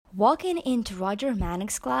Walking into Roger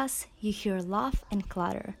Manning's class, you hear laugh and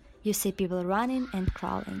clatter. You see people running and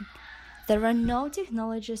crawling. There are no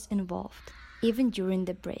technologies involved, even during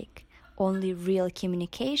the break. Only real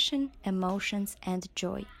communication, emotions, and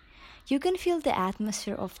joy. You can feel the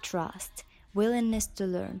atmosphere of trust, willingness to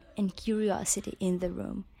learn, and curiosity in the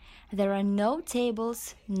room. There are no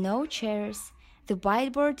tables, no chairs. The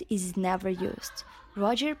whiteboard is never used.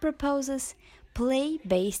 Roger proposes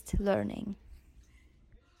play-based learning.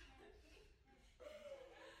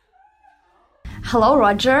 Hello,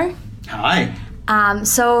 Roger. Hi.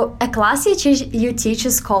 So a class you teach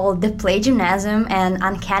is called the Play Gymnasium, an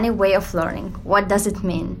uncanny way of learning. What does it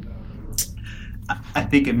mean? I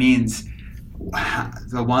think it means I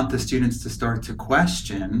want the students to start to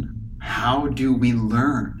question, how do we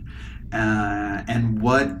learn? And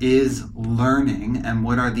what is learning, and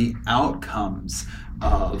what are the outcomes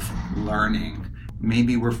of learning?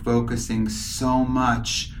 Maybe we're focusing so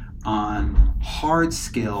much on hard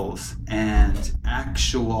skills and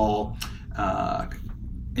actual,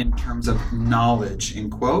 in terms of knowledge,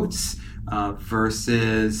 in quotes,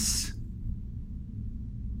 versus,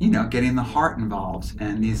 getting the heart involved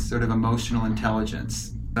and these sort of emotional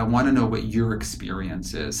intelligence. I want to know what your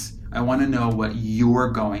experience is. I want to know what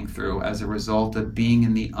you're going through as a result of being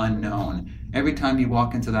in the unknown. Every time you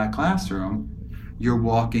walk into that classroom, you're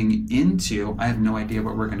walking into, I have no idea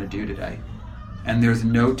what we're going to do today. And there's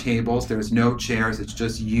no tables, there's no chairs, it's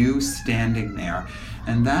just you standing there.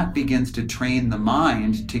 And that begins to train the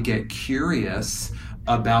mind to get curious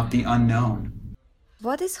about the unknown.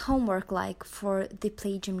 What is homework like for the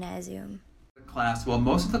Play Gymnasium?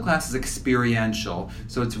 Most of the class is experiential,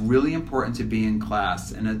 so it's really important to be in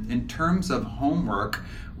class. And in terms of homework,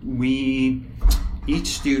 each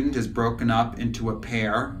student is broken up into a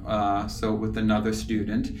pair, so with another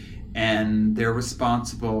student, and they're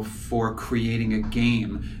responsible for creating a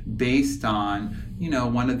game based on,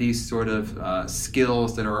 one of these sort of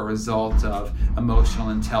skills that are a result of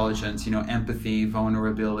emotional intelligence, empathy,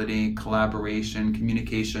 vulnerability, collaboration,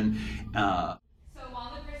 communication. So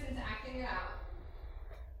while the person's acting it out,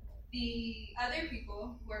 the other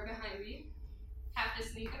people who are behind me have to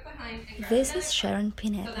sneak up behind and grab This the is other Sharon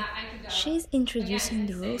person Pineda. so that I can go. She's introducing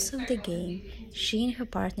Again, the rules of the game she and her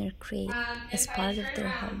partner create as part of their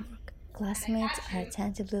homework. Classmates are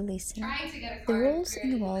attentively listening. The rules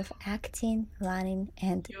involve acting, running,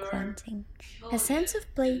 and grunting. A sense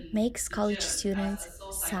of play makes college students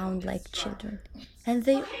sound like children, and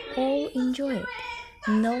they all enjoy it.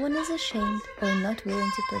 No one is ashamed or not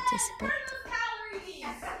willing to participate.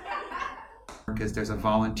 Because there's a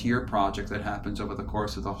volunteer project that happens over the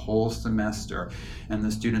course of the whole semester, and the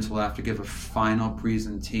students will have to give a final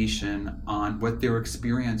presentation on what their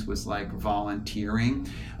experience was like volunteering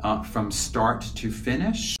from start to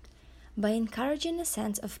finish. By encouraging a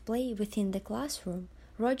sense of play within the classroom,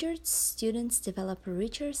 Roger's students develop a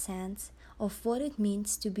richer sense of what it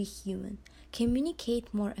means to be human,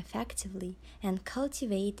 communicate more effectively, and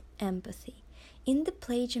cultivate empathy. In the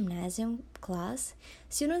Play Gymnasium class,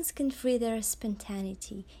 students can free their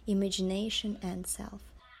spontaneity, imagination, and self.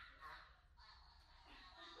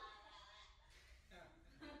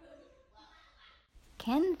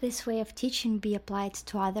 Can this way of teaching be applied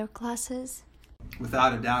to other classes?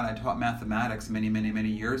 Without a doubt, I taught mathematics many, many, many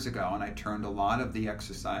years ago, and I turned a lot of the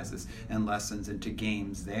exercises and lessons into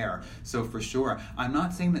games there. So for sure, I'm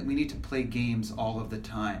not saying that we need to play games all of the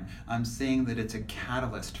time. I'm saying that it's a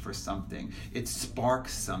catalyst for something. It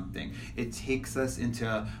sparks something. It takes us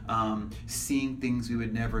into seeing things we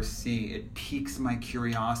would never see. It piques my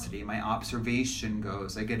curiosity. My observation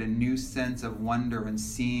goes. I get a new sense of wonder and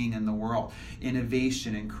seeing in the world.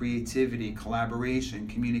 Innovation and creativity, collaboration,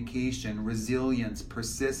 communication, resilience,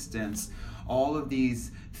 persistence, all of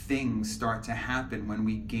these things start to happen when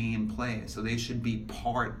we game play. So they should be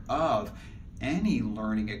part of any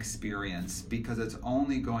learning experience, because it's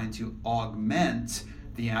only going to augment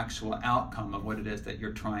the actual outcome of what it is that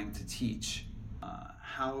you're trying to teach.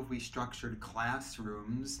 How have we structured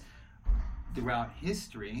classrooms throughout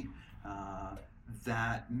history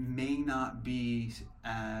that may not be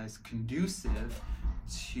as conducive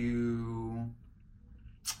to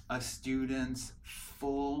a student's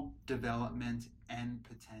full development and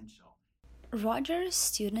potential? Roger's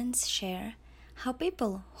students share how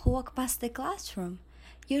people who walk past the classroom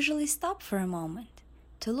usually stop for a moment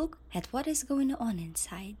to look at what is going on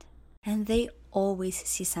inside. And they always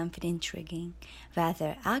see something intriguing,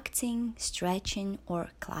 whether acting, stretching, or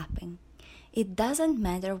clapping. It doesn't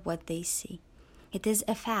matter what they see. It is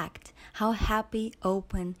a fact how happy,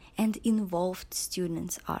 open, and involved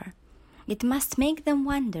students are. It must make them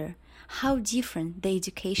wonder how different the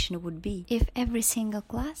education would be if every single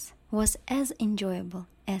class was as enjoyable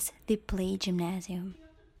as the play gymnasium.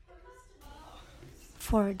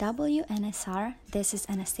 For WNSR, this is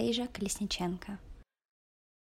Anastasia Kolesnichenko.